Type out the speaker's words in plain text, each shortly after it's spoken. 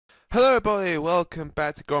Hello everybody, welcome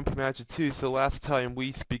back to Grand Prix Manager 2. So last time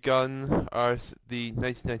we've begun the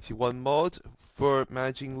 1991 mod for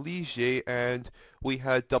managing Ligier, and we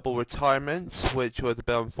had double retirement, which was a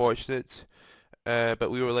bit unfortunate.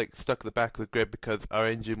 But we were like stuck at the back of the grid because our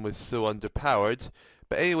engine was so underpowered.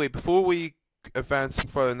 But anyway, before we advance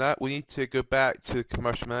further than that, we need to go back to the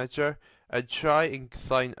Commercial Manager and try and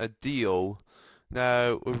sign a deal.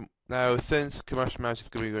 Now, since Commercial Manager is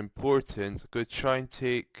going to be important, I'm going to try and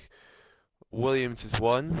take Williams as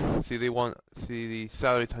one. See, the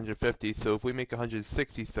salary is 150, so if we make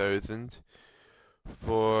 160,000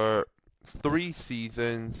 for 3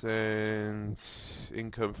 seasons and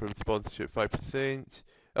income from sponsorship 5%.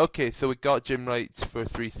 Okay, so we got Jim right for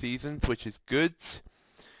 3 seasons, which is good.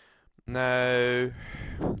 Now,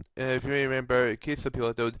 if you may remember, in case some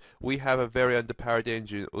people don't, we have a very underpowered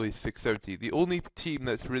engine, only 670. The only team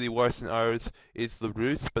that's really worse than ours is the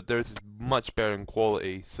Roos, but theirs is much better in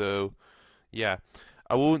quality, so yeah.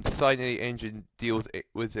 I won't sign any engine deals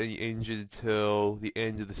with any engine until the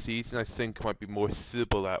end of the season. I think it might be more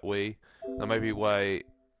suitable that way. That might be why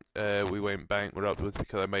we went bankrupt, was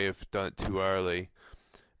because I may have done it too early.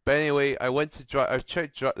 But anyway, I've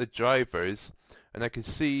checked the drivers, and I can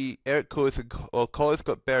see Eric Collis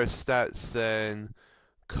got better stats than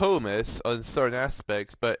Comus on certain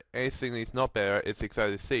aspects, but anything that's not better is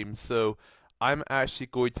exactly the same. So I'm actually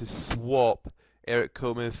going to swap Eric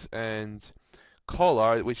Comus and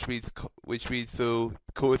Collard, which means so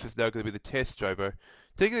Comus is now going to be the test driver.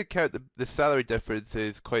 Taking into account the salary difference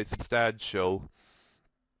is quite substantial.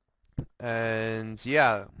 And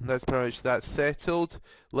yeah, that's pretty much that settled.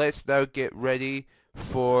 Let's now get ready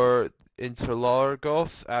for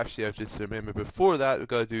Interlagos. Actually, I've just remembered before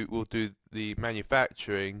that we'll do the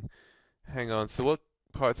manufacturing. Hang on, so what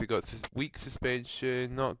parts we got? Weak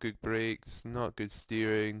suspension, not good brakes, not good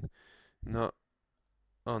steering, none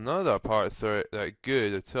of our parts are that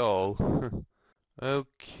good at all.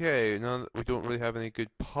 Okay, now we don't really have any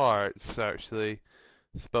good parts actually.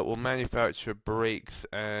 But we'll manufacture brakes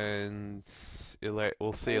and we'll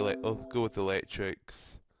go with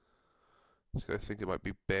electrics. I think it might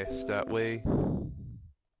be best that way.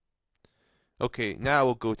 Okay, now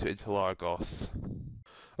we'll go to Interlagos.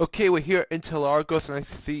 Okay, we're here at Interlagos, and I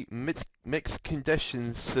see mixed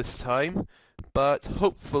conditions this time, but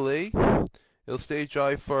hopefully it'll stay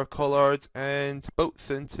dry for Collard and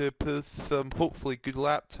Boatswain to post some hopefully good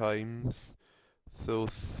lap times. So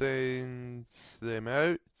send them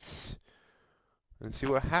out and see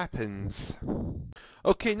what happens.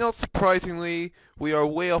 Okay, not surprisingly, we are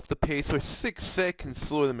way off the pace. We're 6 seconds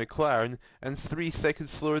slower than McLaren and 3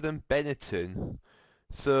 seconds slower than Benetton.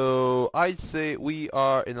 So I'd say we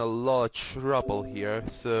are in a lot of trouble here.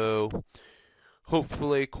 So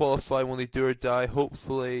hopefully qualifying when they do or die.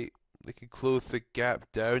 Hopefully they can close the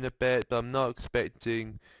gap down a bit, but I'm not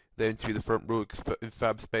expecting them to be the front row. In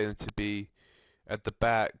fact, I'm expecting them to be at the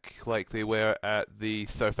back like they were at the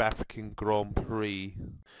South African Grand Prix.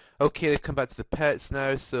 Okay, let's come back to the pits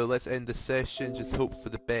now, so let's end the session, just hope for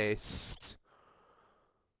the best.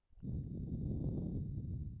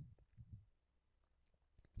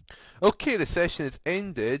 Okay, the session is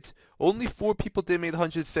ended. Only 4 people did make the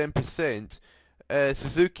 107%.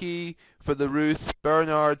 Suzuki for the Roos,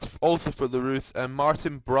 Bernard also for the Roos, and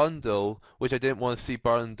Martin Brundle, which I didn't want to see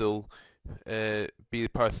Brundle be the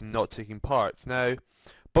person not taking part. Now,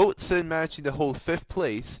 Boatswain managing to hold 5th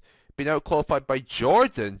place, being out-qualified by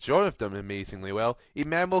Jordan. Jordan have done amazingly well.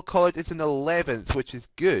 Emmanuel Collard is in 11th, which is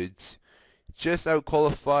good. Just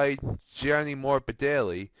out-qualified Gianni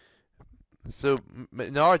Morbidelli. So,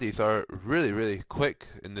 Minardis are really, really quick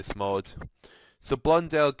in this mod. So,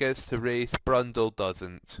 Blundell gets to race, Brundle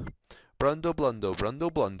doesn't.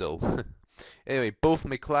 Brundle. Anyway, both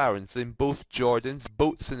McLarens, then both Jordans,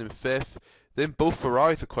 Boatswain in 5th, then both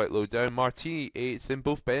Ferraris are quite low down, Martini 8th, then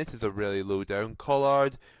both Benettons are really low down,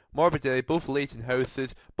 Collard, Morbidelli, both Leighton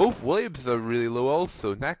Houses, both Williams are really low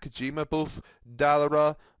also, Nakajima, both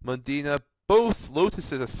Dallara, Mondina, both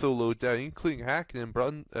Lotuses are so low down, including Hakkinen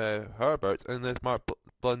and Herbert, and there's Mark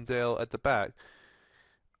Blundell at the back.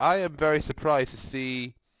 I am very surprised to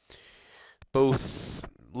see both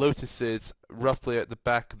Lotuses roughly at the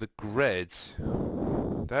back of the grid.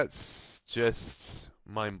 That's just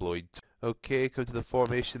mind-blowing. Okay, come to the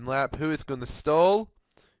formation lap. Who is going to stall?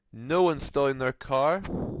 No one's stalling their car,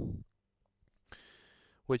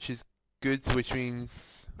 which is good, which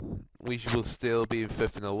means we will still be in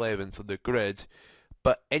 5th and 11th on the grid.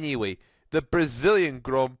 But anyway, the Brazilian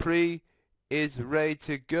Grand Prix is ready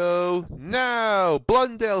to go now.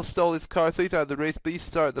 Blundell stole his car, so he's out of the race, but he's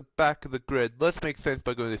started at the back of the grid. Let's make sense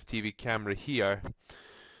by going to this TV camera here.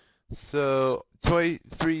 So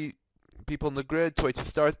 23 people on the grid, 22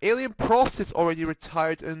 stars. Alien Prost is already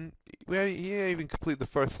retired and he didn't even complete the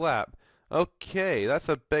first lap. Okay, that's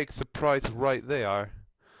a big surprise right there.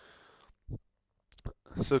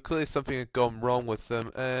 So clearly something had gone wrong with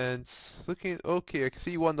them, and looking okay, I can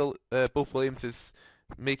see both Williams is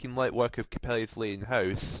making light work of Capelli's Leighton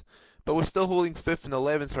House, but we're still holding 5th and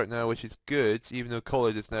 11th right now, which is good, even though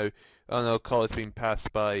Collard is now, oh no, Collard's being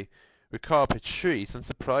passed by Ricard Patrice. I'm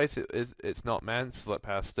surprised it's not Mansell that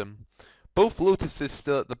passed him. Both Lotuses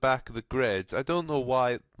still at the back of the grid. I don't know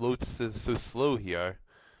why Lotus is so slow here,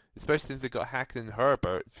 especially since they got Hackett and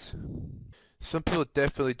Herbert. Some people are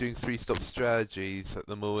definitely doing 3-stop strategies at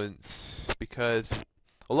the moment because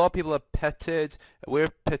a lot of people are pitted. We're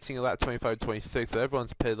pitting at lap 25 and 26, so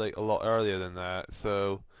everyone's pitted like a lot earlier than that.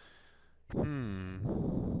 So,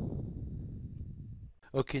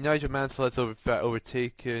 Okay, Nigel Mansell has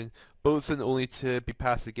overtaken Boatswain only to be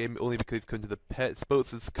passed again, only because he's come to the pits.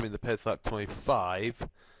 Boatswain's coming to the pits lap 25.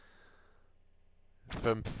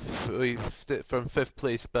 From 5th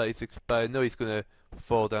place, but I know he's going to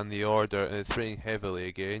fall down the order, and it's raining heavily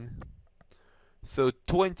again. So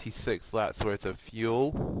 26 laps worth of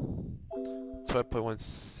fuel. 12.1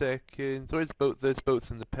 seconds. There's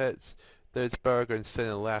boats in the pits. There's Berger and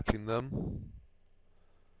Senna lapping them.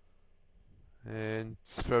 And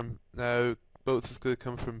from now, Boats is going to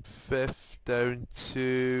come from 5th down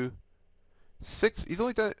to 6th. He's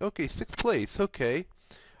only down, okay, 6th place, okay.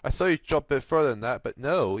 I thought he'd drop a bit further than that, but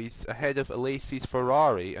no, he's ahead of Alesi's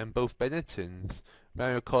Ferrari and both Benetton's.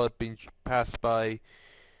 Mario Collard being passed by,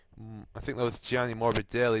 I think that was Gianni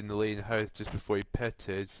Morbidelli in the Leighton House just before he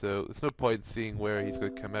pitted, so there's no point seeing where he's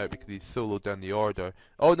going to come out because he's so low down the order.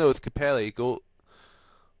 Oh no, it's Capelli.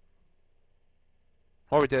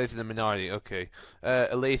 Morbidelli's in the minority, okay.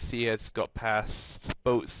 Alesi has got past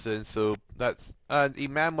Boatswain, so that's... And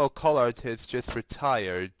Emmanuel Collard has just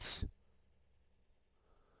retired.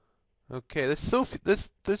 Okay,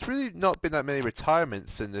 there's really not been that many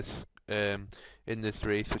retirements in this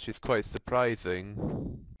race, which is quite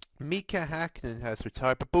surprising. Mika Hakkinen has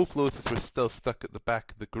retired, but both Lotus were still stuck at the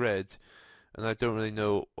back of the grid, and I don't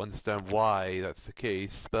really understand why that's the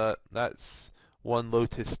case. But that's one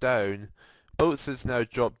Lotus down. Boats has now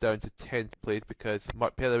dropped down to 10th place because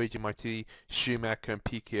Pierluigi Martini, Schumacher, and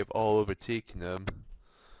Piquet have all overtaken him.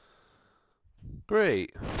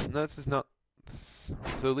 Great. That is not.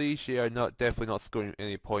 So Ligier are definitely not scoring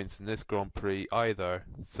any points in this Grand Prix either.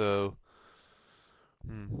 So,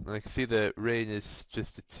 and I can see the rain is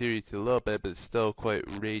just deteriorated a little bit, but it's still quite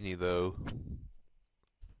rainy though.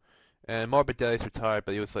 And Morbidelli's retired,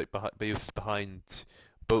 but he was behind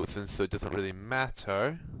Boatswain, so it doesn't really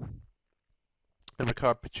matter. And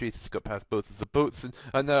Ricard Patrice has got past Boatswain, so Boatswain,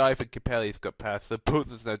 and now Ivan Capelli's got past, so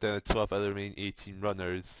Boatswain's now down to 12 out of the remaining 18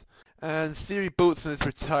 runners. And Thierry Boatswain is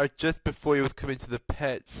retired just before he was coming to the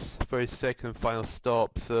pits for his second and final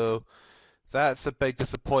stop, so that's a big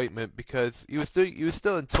disappointment because he was still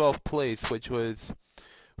in 12th place, which would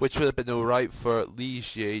have been alright for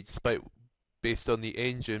Ligier based on the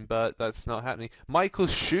engine, but that's not happening. Michael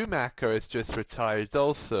Schumacher has just retired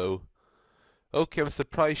also. Okay, I'm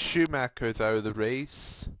surprised Schumacher is out of the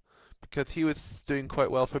race because he was doing quite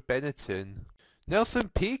well for Benetton. Nelson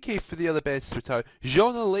Piquet for the other Benetton's retired.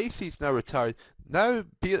 Jean Alesi's now retired. Now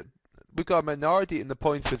we've got Minardi in the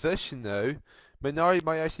points position now. Minardi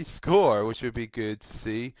might actually score, which would be good to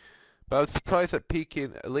see. But I was surprised that Piquet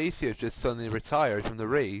and Alesi have just suddenly retired from the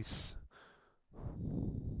race.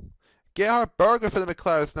 Gerhard Berger for the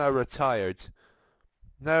McLaren is now retired.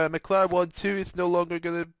 Now McLaren 1-2 is no longer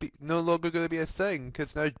gonna be a thing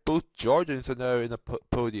because now both Jordans are now in the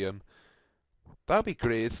podium. That'll be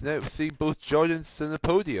great, isn't it? Seeing both Jordans in the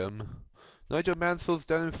podium. Nigel Mansell's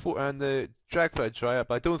down in 4th and the drag's going to dry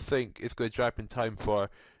up. I don't think it's going to dry up in time for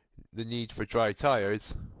the need for dry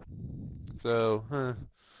tyres. So,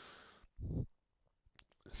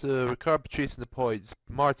 So Ricard Patrice in the points,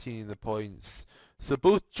 Martin in the points. So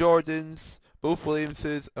both Jordans, both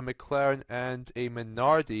Williamses, a McLaren and a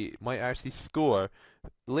Minardi might actually score.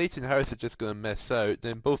 Leighton House are just going to miss out.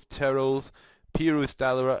 Then both Tyrrells, Pirro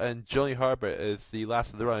Stallera and Johnny Herbert is the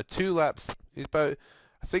last of the run. 2 laps, I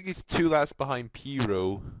think he's 2 laps behind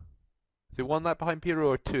Pirro. Is it 1 lap behind Pirro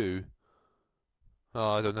or 2?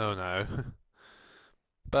 Oh, I don't know now.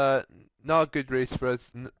 But not a good race for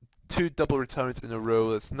us. 2 double retirements in a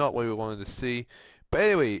row. That's not what we wanted to see. But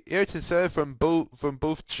anyway, Ayrton Senna from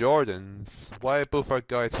both Jordans. Why did both our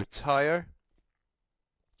guys retire?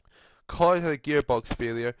 Collard had a gearbox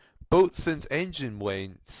failure. Boatswain's engine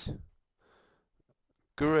went.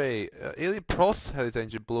 Great. Alien Prost had his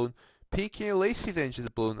engine blown. Piquet and Alesi's engines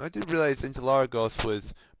blown. I didn't realise Interlagos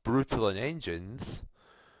was brutal on engines.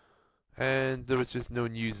 And there was just no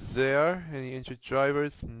news there. Any injured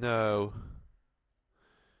drivers? No.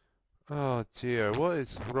 Oh dear, what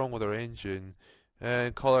is wrong with our engine?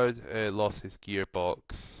 And Collard lost his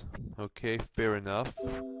gearbox. Okay, fair enough.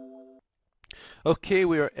 Okay,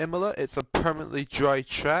 we are Imola. It's a permanently dry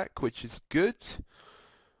track, which is good.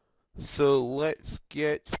 So let's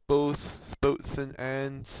get both Boatswain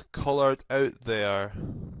and Collard out there.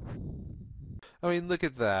 I mean, look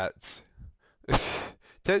at that.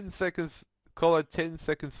 10 seconds, Collard 10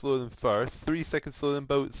 seconds slower than first, 3 seconds slower than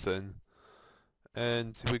Boatswain.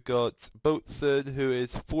 And we got Boatswain, who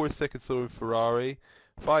is 4 seconds slower than Ferrari,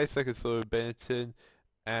 5 seconds slower than Benetton,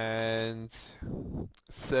 and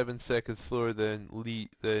 7 seconds slower than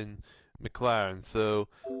McLaren. So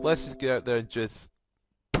let's just get out there and just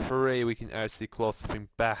pray we can actually claw something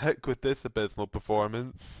back with this abysmal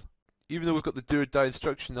performance. Even though we've got the do or die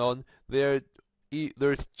instruction on, they're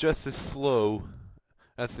just as slow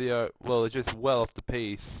as they are, well, they're just well off the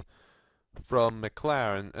pace from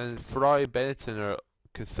McLaren, and Ferrari and Benetton are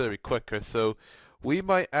considerably quicker, so we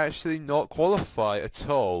might actually not qualify at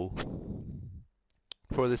all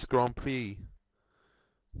for this Grand Prix.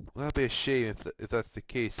 Well, that'd be a shame if that's the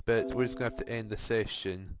case, but we're just going to have to end the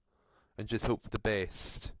session and just hope for the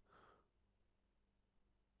best.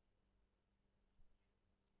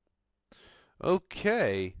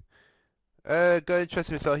 Okay. Got an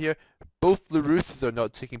interesting result here. Both the Roosters are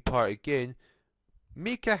not taking part again.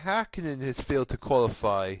 Mika Hakkinen has failed to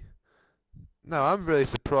qualify. Now, I'm really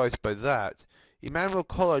surprised by that. Emmanuel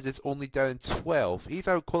Collard is only down in 12th. He's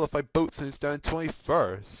out-qualified Boatswain, who's down in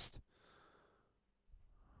 21st.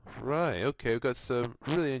 Right, okay, we've got some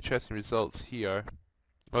really interesting results here.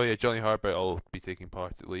 Oh yeah, Johnny Harbert will be taking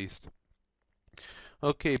part at least.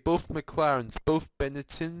 Okay, both McLarens, both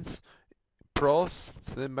Benettons,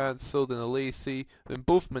 Prost, then Mansell, then Alesi, then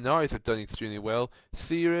both Minardi's have done extremely well.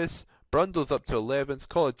 Sirius, Brundle's up to 11th,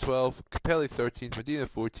 Collard 12th, Capelli 13th, Medina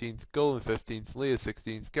 14th, Golan 15th, Leah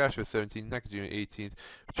 16th, Gasher 17th, Nakajima 18th,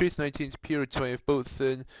 Patrice 19th, Piero 20th,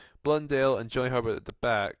 Boatswain, Blundell and Johnny Harbert at the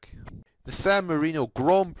back. The San Marino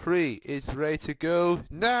Grand Prix is ready to go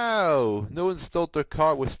now! No one stalled their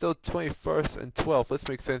car, we're still 21st and 12th. This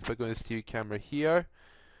makes sense by going to this TV camera here.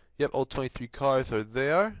 Yep, all 23 cars are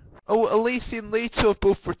there. Oh, Alesi and Leto have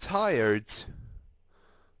both retired.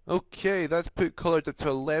 Okay, that's put Collard up to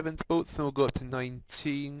 11th, Boatswain will go up to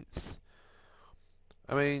 19th.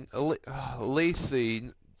 I mean,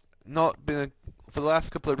 Alesi, not been for the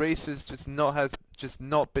last couple of races, just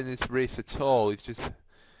not been his race at all. He's just,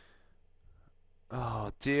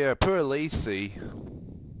 oh dear, poor Alesi,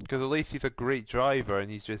 because Alesi's a great driver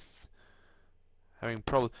and he's just having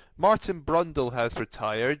problems. Martin Brundle has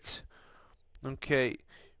retired. Okay.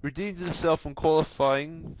 Redeemed himself from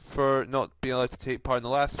qualifying for not being allowed to take part in the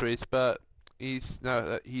last race, but he's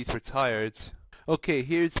retired. Okay,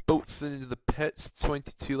 here's Boatswain into the pits,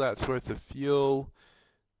 22 laps worth of fuel.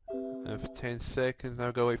 And for 10 seconds, now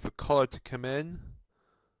gotta wait for Collard to come in.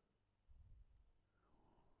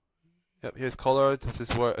 Yep, here's Collard. This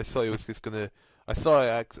is where I thought he was just gonna. I thought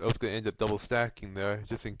I was gonna end up double stacking there,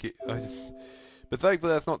 just in case. But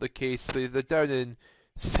thankfully that's not the case. They're down in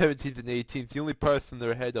 17th and 18th. The only person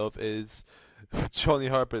they're ahead of is Johnny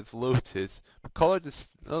Harper's Lotus. Collard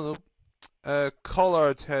is, oh no,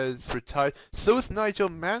 Collard has retired. So is Nigel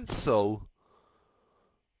Mansell.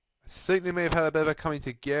 I think they may have had a bit of a coming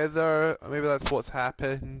together. Maybe that's what's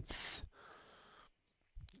happened.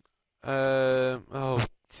 Oh,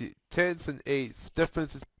 10th and 8th.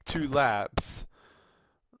 Difference is 2 laps.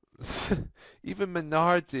 Even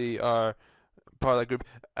Minardi are part of that group,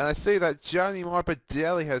 and I say that Gianni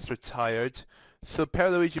Morbidelli has retired, so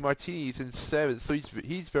Pierluigi Martini is in 7th, so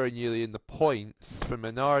he's very nearly in the points for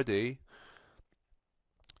Minardi.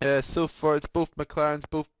 So far it's both McLarens,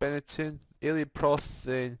 both Benetton, Alien Prost,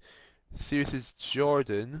 and Sirius's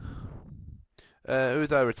Jordan. Who's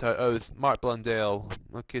that retired? Oh, it's Mark Blundell.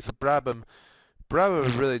 Okay, so Brabham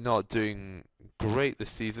is really not doing great this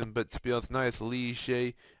season, but to be honest, now it's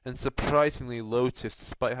Ligier, and surprisingly Lotus,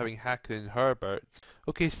 despite having Hakkinen and Herbert.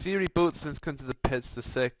 Okay, Thierry Boatswain's come to the pits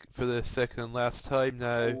for the second and last time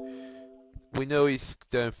now. We know he's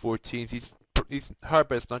down 14th,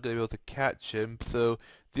 Herbert's not going to be able to catch him, so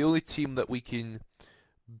the only team that we can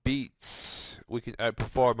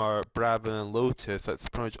outperform are Brabham and Lotus. That's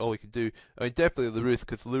pretty much all we can do. I mean, definitely the Roos,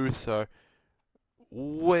 because the Roos are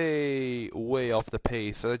way off the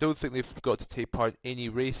pace, and I don't think they've got to take part in any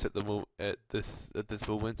race at the at this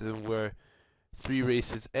moment, and we're 3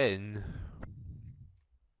 races in.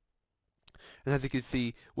 And as you can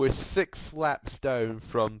see, we're 6 laps down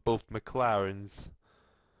from both McLarens.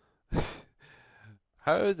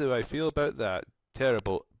 How do I feel about that?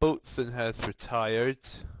 Terrible. Boatswain has retired.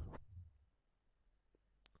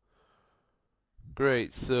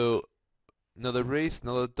 Great, so another race,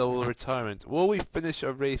 another double retirement. Will we finish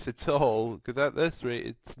a race at all? Because at this rate,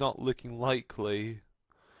 it's not looking likely.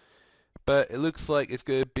 But it looks like it's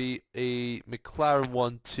going to be a McLaren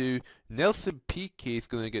 1-2. Nelson Piquet is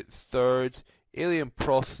going to get 3rd. Alien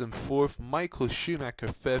Prost in 4th. Michael Schumacher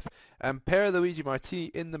 5th. And Luigi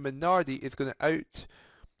Martini in the Minardi is going to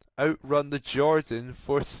outrun the Jordan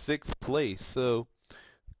for 6th place. So,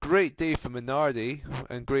 great day for Minardi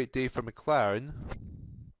and great day for McLaren.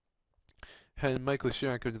 And Michael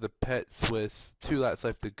Schumacher to the pits with 2 laps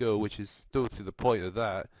left to go, which is, don't see the point of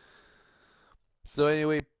that. So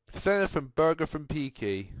anyway, Senna from Berger from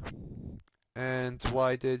Piquet. And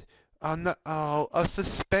why did... Oh, no, oh, a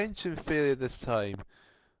suspension failure this time.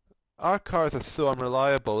 Our cars are so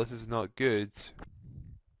unreliable, this is not good.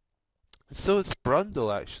 So it's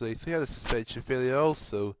Brundle actually, so he had a suspension failure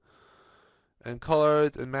also. And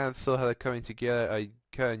Collard and Mansell had it coming together. I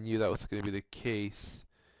kind of knew that was going to be the case.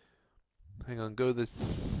 Hang on, go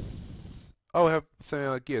this... Oh, I have something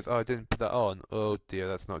like gears. Oh, I didn't put that on. Oh dear,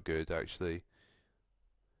 that's not good actually.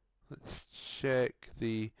 Let's check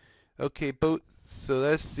the... Okay, both... So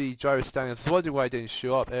there's the driver standings. I was wondering why I didn't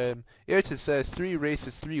show up. Ayrton says 3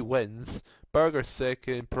 races, 3 wins. Berger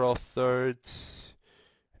 2nd, Prost 3rd.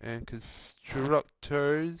 And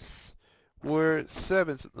constructors were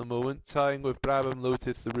 7th at the moment, tying with Brabham,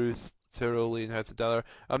 Lotus, the Roos, Tiroli and Hessedaller.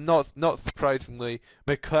 Not surprisingly,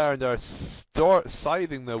 McLaren are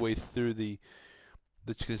scything their way through the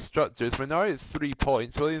constructors. Minardi is 3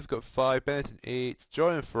 points, Williams got 5, Benetton 8,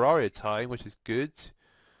 Jordan and Ferrari are tying, which is good.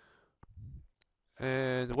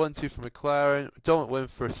 And 1-2 for McLaren. Don't win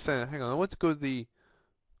for Senna. Hang on, I want to go to the...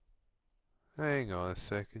 Hang on a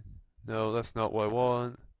second. No, that's not what I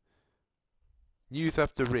want. News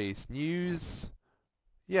after race. News...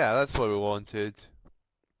 Yeah, that's what we wanted.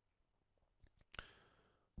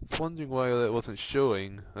 I was wondering why it wasn't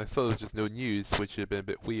showing. I thought there was just no news, which would have been a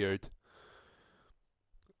bit weird.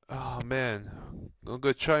 Oh man. I'm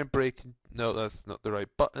going to try and break... No, that's not the right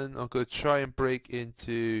button. I'm going to try and break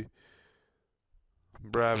into...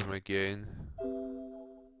 Brabham again.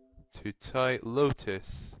 Too tight.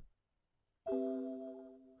 Lotus.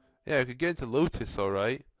 Yeah, I could get into Lotus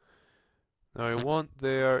alright. Now I want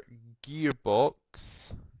their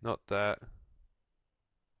gearbox. Not that.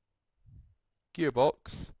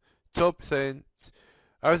 Gearbox. 12%.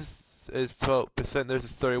 Ours is 12%. There's a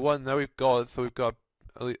 31. Now we've got it, so we've got...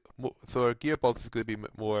 So our gearbox is going to be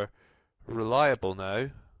more reliable now.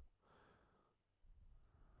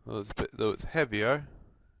 Well, though it's heavier.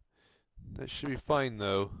 That should be fine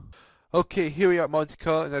though. Okay, here we are at Monte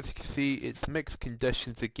Carlo, and as you can see, it's mixed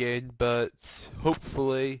conditions again, but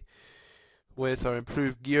hopefully with our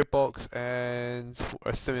improved gearbox and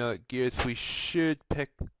our simulated gears, we should pick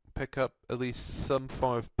up at least some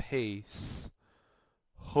form of pace.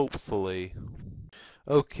 Hopefully.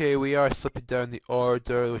 Okay, we are slipping down the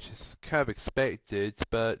order, which is kind of expected,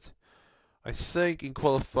 but I think in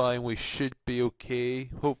qualifying we should be okay.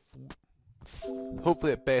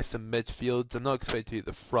 Hopefully at best in midfield. I'm not expecting to be at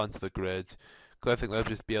the front of the grid, because I think that would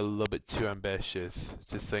just be a little bit too ambitious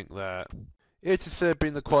to think that. It's instead of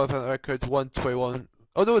being the qualifying record 1:21.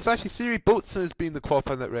 Oh no, it's actually Thierry Boutsen has been the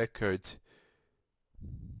qualifying record.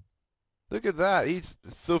 Look at that.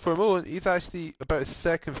 So for a moment he's actually about a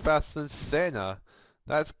second faster than Senna.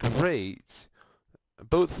 That's great.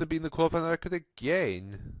 Boutsen being the qualifying record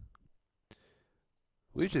again.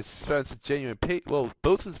 We just found some genuine pace. Well,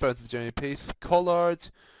 Boutsen's found some genuine pace.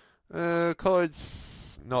 Collard's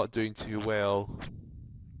not doing too well.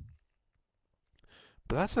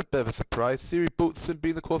 But that's a bit of a surprise. Thierry Boutsen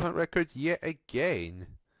being the qualifying record yet again.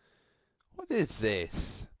 What is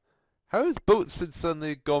this? How has Boutsen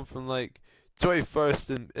suddenly gone from like 21st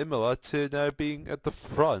in Imola to now being at the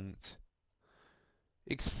front?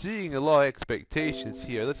 Exceeding a lot of expectations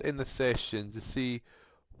here. Let's end the session to see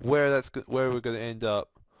where we're going to end up.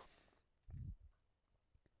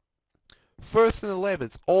 First and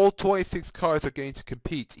 11th, all 26 cars are going to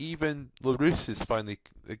compete. Even LaRousse is finally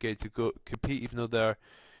going to compete, even though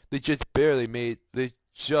they just made the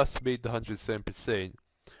 107%.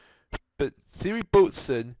 But Thierry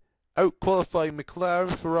Boutsen out-qualifying McLaren,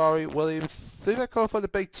 Ferrari, Williams. They've out-qualified the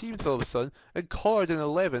big teams all of a sudden, and Collard in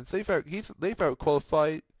 11th. They've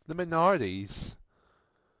out-qualified the Minardis.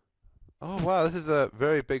 Oh wow, this is a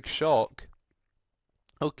very big shock.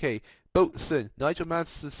 Okay, Boutsen, Nigel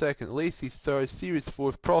Mansell 2nd, Lacey 3rd, Series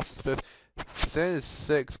 4th, Prost 5th, Sen is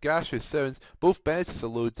 6, Gash is 7, both Bennett's are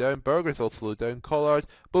low down, Berger's also low down, Collard,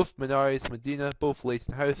 both Minari's, Medina, both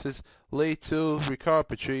Leighton Houses, Leto, Ricard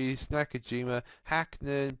Patrice, Nakajima,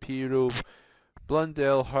 Hacknen, Piro,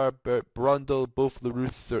 Blundell, Herbert, Brundle, both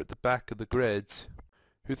LaRousse are at the back of the grid.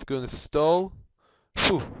 Who's going to stall?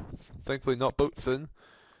 Whew, thankfully not Boatswain.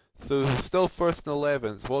 So still first and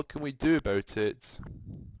 11th. What can we do about it?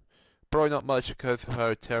 Probably not much because of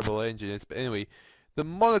how terrible the engine is. But anyway, the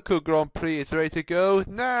Monaco Grand Prix is ready to go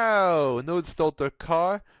now. No one's stalled their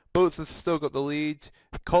car. Boatswain's still got the lead.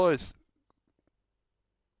 Collars.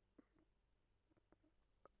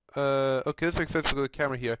 Okay, let's access the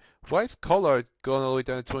camera here. Why is Collard gone all the way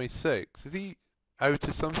down to 26? Is he out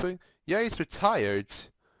or something? Yeah, he's retired.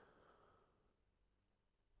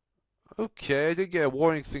 Okay, I didn't get a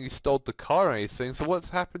warning saying he stalled the car or anything, so what's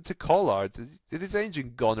happened to Collard? Is his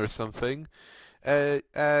engine gone or something?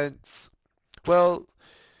 And, well,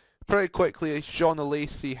 pretty quickly, Jean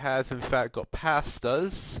Alesi has in fact got past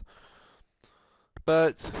us,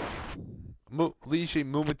 but Ligier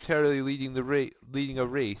momentarily leading a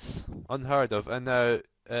race, unheard of, and now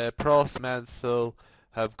Prost and Mansell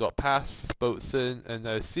have got past Boatswain, and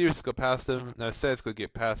now Sears got past him, now Sed's going to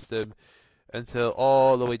get past him, until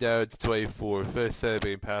all the way down to 24, first Sed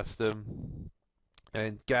being past him,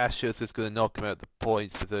 and Gaseous is going to knock him out of the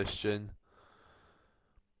points position.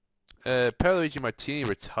 Pierluigi Martini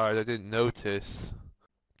retired, I didn't notice.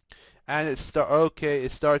 And it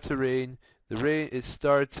started to rain. It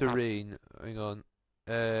started to rain. Hang on.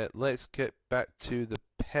 Let's get back to the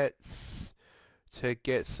pits to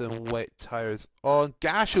get some wet tires on.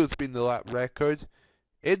 Gasho's been the lap record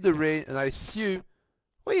in the rain, and I assume.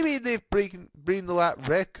 What do you mean they've broken the lap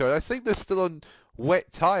record? I think they're still on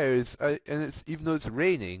wet tires, and it's even though it's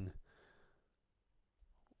raining.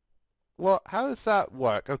 Well, how does that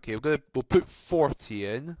work? Okay, we'll put 40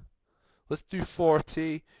 in. Let's do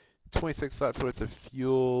 40. 26 laps worth of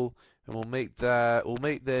fuel, and we'll make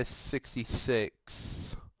this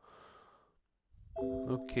 66.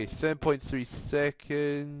 Okay, 7.3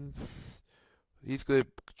 seconds. He's going to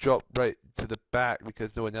drop right to the back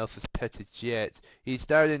because no one else has pitted yet. He's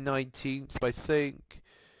down in 19th, but I think...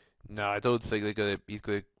 No, I don't think he's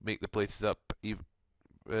going to make the places up. Even,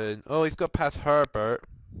 oh, he's got past Herbert.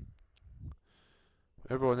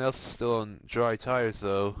 Everyone else is still on dry tires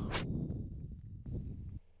though.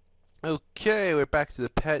 Okay, we're back to the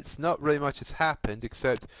pits. Not really much has happened,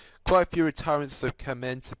 except quite a few retirements have come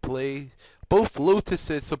into play. Both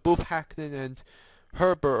Lotuses, so both Hacknen and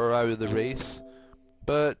Herbert are out of the race.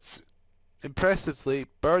 But, impressively,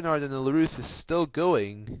 Bernard and LaRousse is still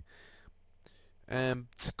going.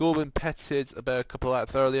 Goldman pitted about a couple of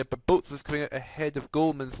laps earlier, but Boats is coming out ahead of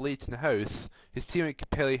Goldman's Leighton House. His teammate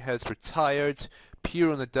Capelli has retired.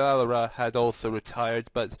 Piero Nadalera had also retired,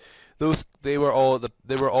 but they were all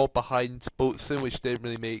behind Boatswain, which didn't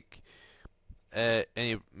really make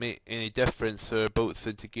any difference for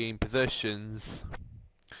Boatswain to gain positions.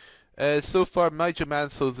 So far, Nigel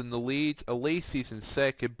Mansell's in the lead, Alesi's in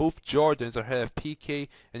second, both Jordans are ahead of PK,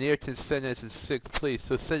 and Ayrton Senna is in 6th place,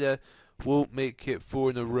 so Senna won't make it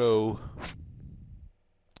 4 in a row.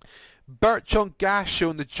 Bertrand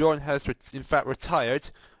Gachot in the Jordan has in fact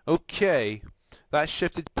retired. Okay, that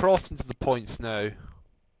shifted Prost into the points now.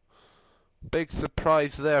 Big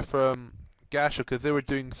surprise there from Gachot because they were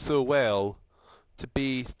doing so well to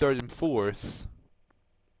be 3rd and 4th.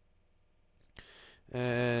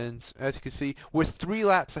 And as you can see, we're 3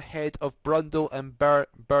 laps ahead of Brundle and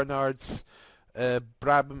Bernard's,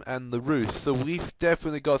 Brabham and LaRousse, so we've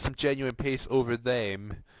definitely got some genuine pace over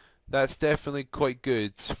them. That's definitely quite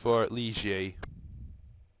good for Ligier.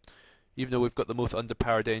 Even though we've got the most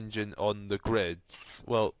underpowered engine on the grids.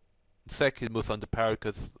 Well, second most underpowered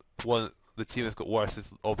because the team that's got worse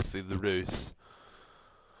is obviously LaRousse.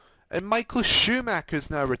 And Michael Schumacher's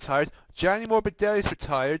now retired. Gianni Morbidelli's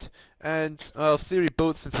retired. And, Theory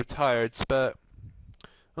Boatswain's retired. But,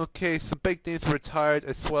 okay, some big names are retired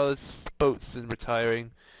as well as Boatswain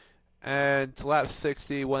retiring. And lap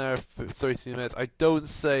 60, 1 hour 33 minutes. I don't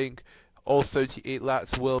think all 38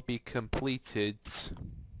 laps will be completed.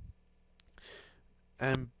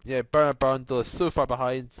 And, yeah, Bernard Brundle is so far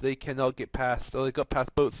behind, they cannot get past. Oh, they got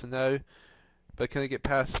past Boatswain now. But can they get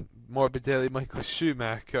past Morbidelli, Michael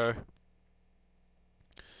Schumacher?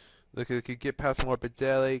 Look, they could get past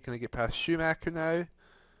Morbidelli. Can they get past Schumacher now?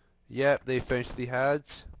 Yep, they finished the had.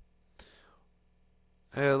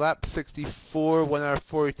 Lap 64, 1 hour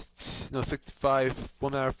 40, no 65,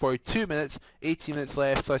 1 hour 42 minutes, 18 minutes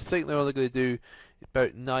left, so I think they're only going to do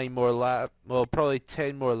about 9 more laps, well probably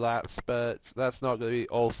 10 more laps, but that's not going to be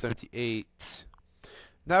all 78.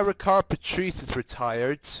 Now Ricard Patrice is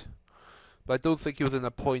retired. But I don't think he was in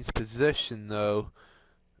a points position though.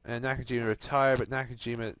 And Nakajima retired, but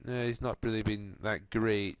Nakajima, he's not really been that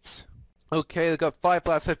great. Okay, they've got 5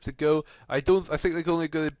 laps left to go. I think they're only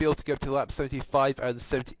going to be able to get up to lap 75 out of the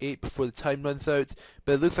 78 before the time runs out.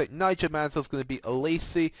 But it looks like Nigel Mansell's going to beat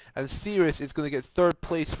Lacey, and Sirius is going to get 3rd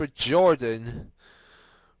place for Jordan.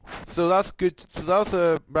 So that's good. So that was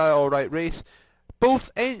a rather alright race.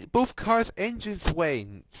 Both cars' engines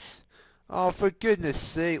went. Oh, for goodness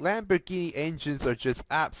sake, Lamborghini engines are just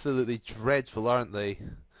absolutely dreadful, aren't they?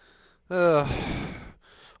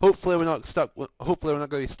 Hopefully we're not going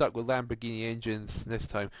to be stuck with Lamborghini engines this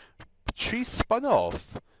time. Patrese spun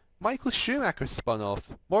off. Michael Schumacher spun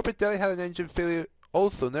off. Morbidelli had an engine failure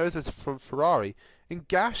also, and there's from Ferrari. And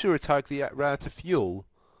Gasly retired because he ran out of fuel.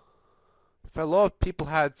 A lot of people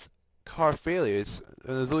had car failures,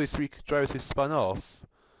 and there's only 3 drivers who spun off.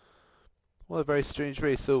 What a very strange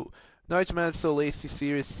race. So Nigel Mansell, Lacey,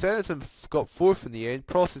 Sirius, Senneson got 4th in the end.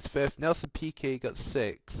 Prost is 5th. Nelson Piquet got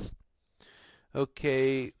 6th.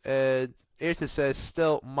 Okay, Ayrton says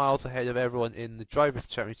still miles ahead of everyone in the Drivers'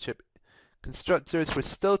 Championship. Constructors were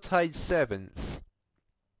still tied 7th,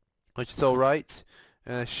 which is alright.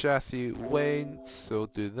 Chassis went, so we'll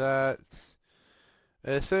do that.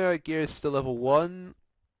 Center gear is still level 1.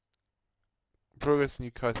 Progress in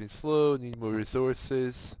new cars being slow, need more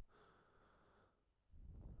resources.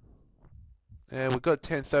 And we got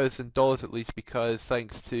 $10,000 at least because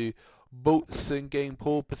thanks to Boatson getting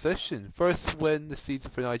pole position. First win this season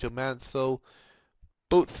for Nigel Mansell.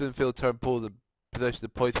 Boatson failed to turn pole position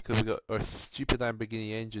of points because we got our stupid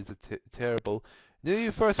Lamborghini engines are terrible. Nearly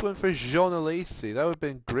the first win for Jean Alesi. That would have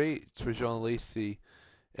been great for Jean Alesi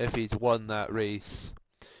if he'd won that race.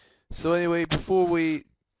 So anyway, before we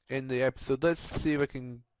end the episode, let's see if I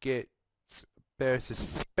can get better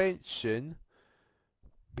suspension,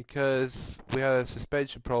 because we had a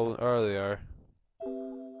suspension problem earlier.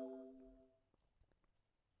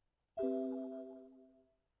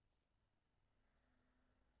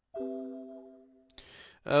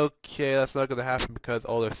 Okay, that's not going to happen because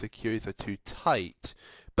all our securities are too tight.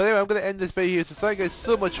 But anyway, I'm going to end this video here, so thank you guys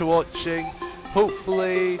so much for watching.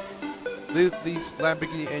 Hopefully these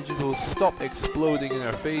Lamborghini engines will stop exploding in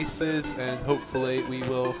our faces, and hopefully we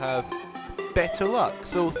will have better luck.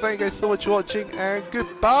 So thank you guys so much for watching, and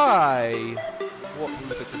goodbye! What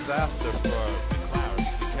was a disaster for McLaren,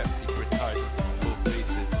 who kept being retired in both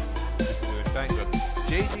races before we went bankrupt.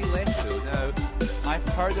 JJ Leto, now, I've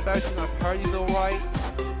heard about him, I've heard he's alright.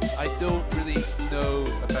 I don't